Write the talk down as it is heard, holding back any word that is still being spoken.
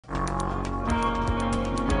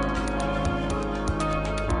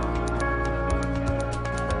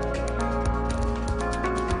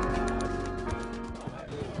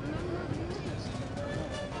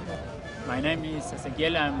My name is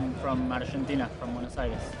Ezekiel. I'm from Argentina, from Buenos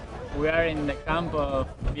Aires. We are in the camp of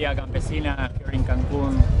Via Campesina here in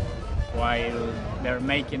Cancun while they're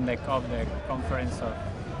making the COP, the Conference of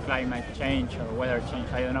Climate Change or Weather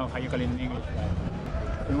Change. I don't know how you call it in English.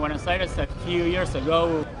 But in Buenos Aires, a few years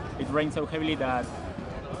ago, it rained so heavily that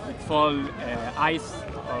it fall ice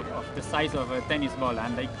of the size of a tennis ball,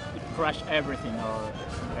 and it crushed everything.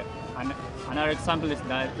 Another example is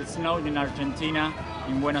that it snowed in Argentina,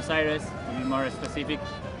 in Buenos Aires, to be more specific,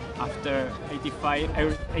 after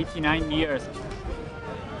 89 years.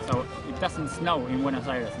 So it doesn't snow in Buenos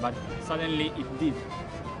Aires, but suddenly it did.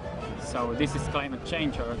 So this is climate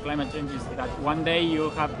change, or climate change is that one day you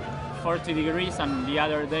have 40 degrees and the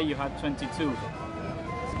other day you have 22.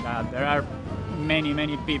 So there are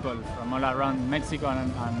many people from all around Mexico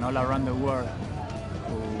and all around the world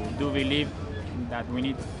who do believe that we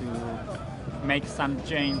need to make some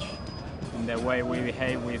change in the way we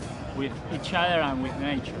behave with each other and with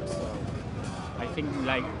nature. So I think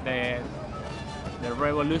like the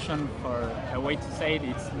revolution, for a way to say it,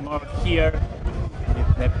 it's more here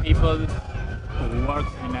with the people who work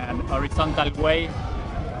in an horizontal way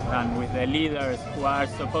than with the leaders who are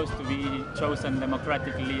supposed to be chosen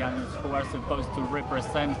democratically and who are supposed to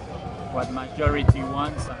represent what majority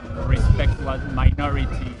wants and respect what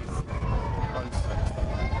minorities also.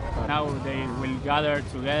 Now they will gather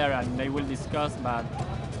together and they will discuss, but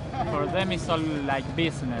for them it's all like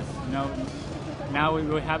business, you know. Now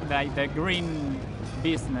we have like the green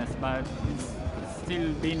business, but it's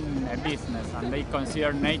still been a business, and they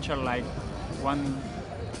consider nature like one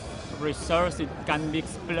resource it can be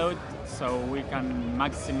exploited, so we can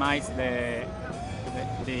maximize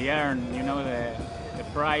the earn, you know, the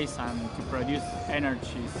price and to produce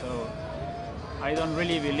energy. So I don't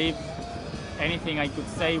really believe anything I could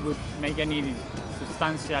say would make any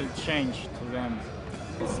substantial change to them.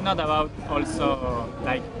 It's not about also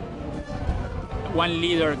like one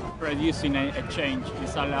leader producing a change.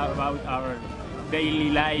 It's all about our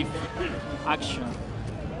daily life action.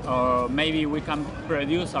 Or maybe we can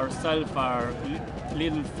produce ourselves our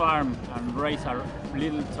little farm and raise our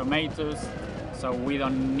little tomatoes, so we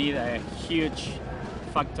don't need a huge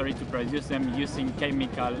factory to produce them using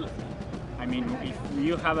chemical. I mean, if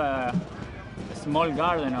you have a small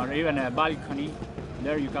garden or even a balcony,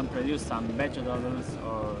 there you can produce some vegetables,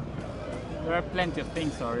 or there are plenty of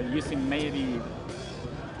things, or using maybe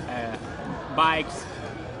bikes,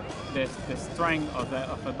 the strength of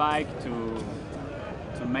a bike to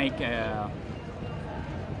make a,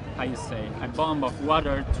 how you say, a bomb of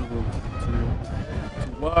water to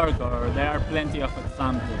work, or there are plenty of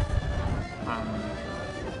examples.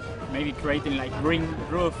 Maybe creating like green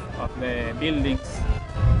roof of the buildings,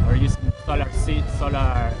 or using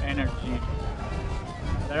solar energy.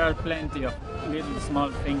 There are plenty of little small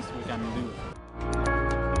things we can do.